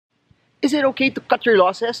Is it okay to cut your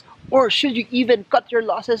losses, or should you even cut your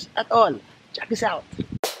losses at all? Check this out.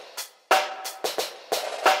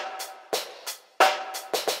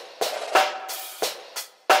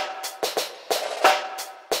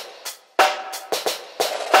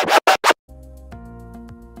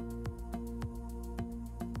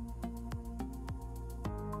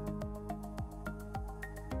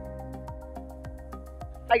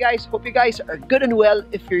 Hi guys, hope you guys are good and well.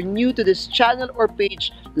 If you're new to this channel or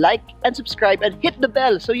page, like and subscribe and hit the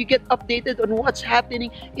bell so you get updated on what's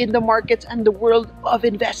happening in the markets and the world of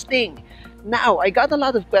investing. Now, I got a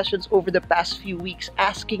lot of questions over the past few weeks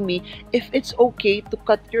asking me if it's okay to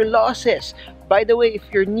cut your losses. By the way, if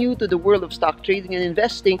you're new to the world of stock trading and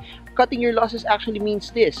investing, cutting your losses actually means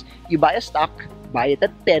this. You buy a stock, buy it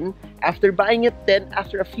at 10. After buying it 10,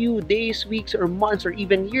 after a few days, weeks, or months, or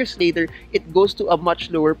even years later, it goes to a much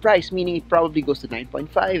lower price, meaning it probably goes to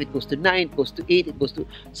 9.5, it goes to 9, it goes to 8, it goes to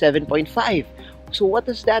 7.5. So what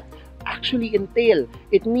does that actually entail?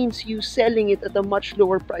 It means you selling it at a much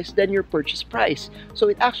lower price than your purchase price. So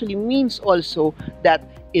it actually means also that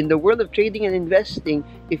in the world of trading and investing,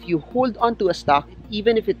 if you hold on to a stock,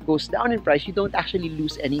 even if it goes down in price, you don't actually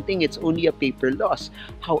lose anything. It's only a paper loss.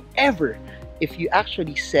 However, if you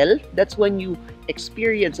actually sell, that's when you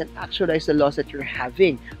experience and actualize the loss that you're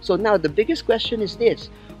having. So now the biggest question is this.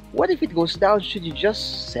 What if it goes down? Should you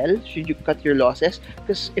just sell? Should you cut your losses?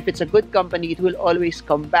 Because if it's a good company, it will always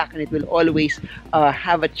come back and it will always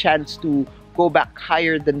have a chance to go back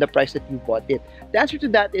higher than the price that you bought it. The answer to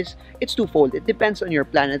that is it's twofold. It depends on your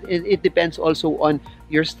plan. It depends also on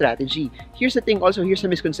your strategy. Here's the thing also, here's a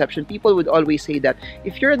misconception. People would always say that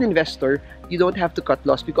if you're an investor, you don't have to cut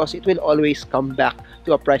loss because it will always come back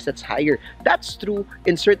to a price that's higher. That's true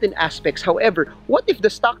in certain aspects. However, what if the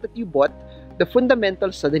stock that you bought, the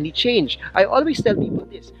fundamentals suddenly change? I always tell people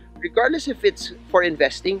this. Regardless if it's for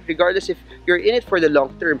investing, regardless if you're in it for the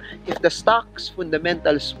long term, if the stock's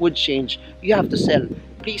fundamentals would change, you have to sell.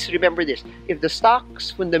 Please remember this. If the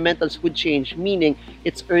stock's fundamentals would change, meaning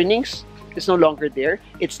its earnings is no longer there,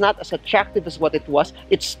 it's not as attractive as what it was,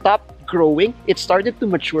 it stopped growing, it started to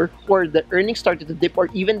mature, or the earnings started to dip, or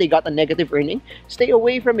even they got a negative earning, stay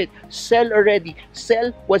away from it. Sell already.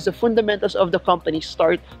 Sell once the fundamentals of the company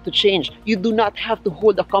start to change. You do not have to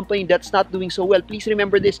hold a company that's not doing so well. Please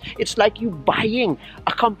remember this. It's like you buying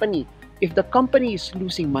a company. If the company is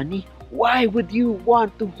losing money, why would you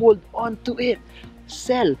want to hold on to it?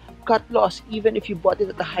 Sell, cut loss, even if you bought it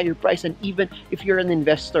at a higher price, and even if you're an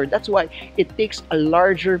investor. That's why it takes a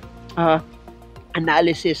larger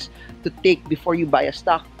analysis to take before you buy a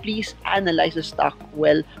stock. Please analyze the stock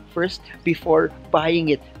well first before buying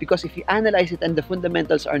it, because if you analyze it and the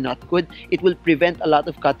fundamentals are not good, it will prevent a lot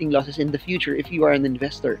of cutting losses in the future if you are an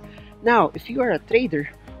investor. Now, if you are a trader,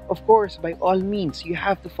 of course, by all means, you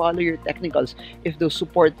have to follow your technicals. If those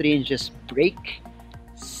support ranges break,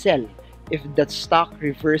 sell. If that stock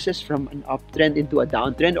reverses from an uptrend into a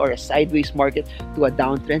downtrend, or a sideways market to a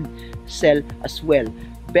downtrend, sell as well.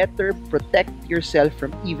 Better protect yourself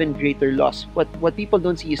from even greater loss. What people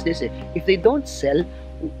don't see is this. If they don't sell,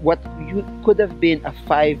 what you could have been a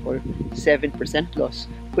 5 or 7% loss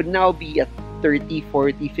could now be a 30,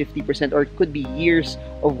 40, 50%, or it could be years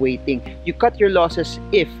of waiting. You cut your losses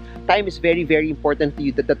if time is very, very important to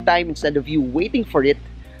you. That the time, instead of you waiting for it,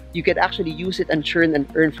 you can actually use it and churn and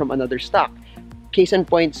earn from another stock. Case in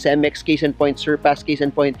point, Cemex, case in point, Surpass, case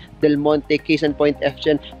in point, Del Monte, case in point,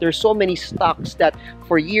 FGen. There's so many stocks that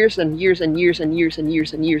for years and years and years and years and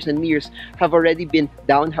years and years and years have already been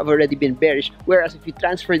down, have already been bearish. Whereas if you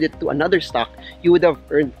transferred it to another stock, you would have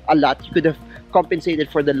earned a lot. You could have compensated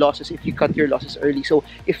for the losses if you cut your losses early. So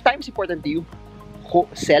if time is important to you,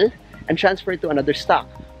 sell and transfer it to another stock.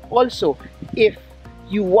 Also, if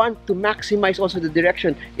you want to maximize also the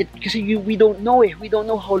direction, because we don't know it. We don't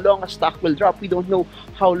know how long a stock will drop. We don't know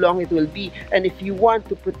how long it will be. And if you want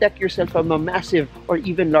to protect yourself from a massive or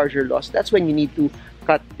even larger loss, that's when you need to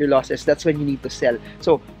cut your losses. That's when you need to sell.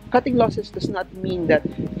 So cutting losses does not mean that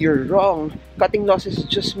you're wrong. Cutting losses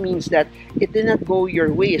just means that it did not go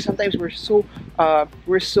your way. Sometimes we're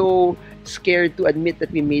so scared to admit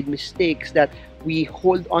that we made mistakes that we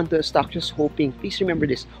hold on to a stock just hoping. Please remember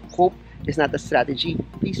this. Hope is not a strategy.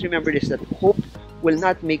 Please remember this, that hope will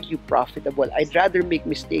not make you profitable. I'd rather make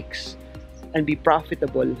mistakes and be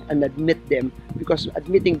profitable and admit them, because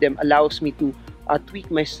admitting them allows me to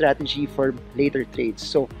tweak my strategy for later trades.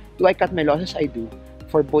 So do I cut my losses? I do,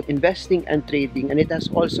 for both investing and trading, and it has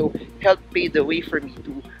also helped pave the way for me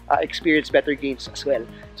to experience better gains as well.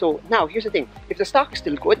 So now here's the thing. If the stock is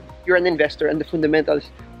still good, you're an investor and the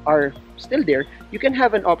fundamentals are still there, you can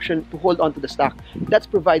have an option to hold on to the stock. That's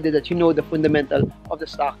provided that you know the fundamental of the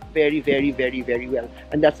stock very, very, very, very well.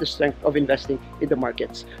 And that's the strength of investing in the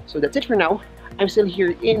markets. So that's it for now. I'm still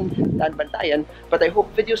here in Bantayan, but I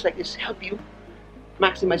hope videos like this help you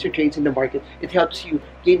maximize your trades in the market. It helps you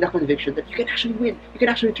gain the conviction that you can actually win. You can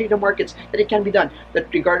actually trade the markets, that it can be done. That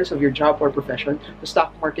regardless of your job or profession, the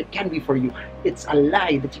stock market can be for you. It's a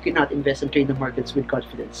lie that you cannot invest and trade the markets with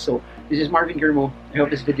confidence. So this is Marvin Germo. I hope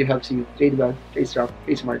this video helps you. Trade well, trade strong,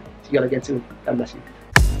 trade smart. See you all again soon. God bless you.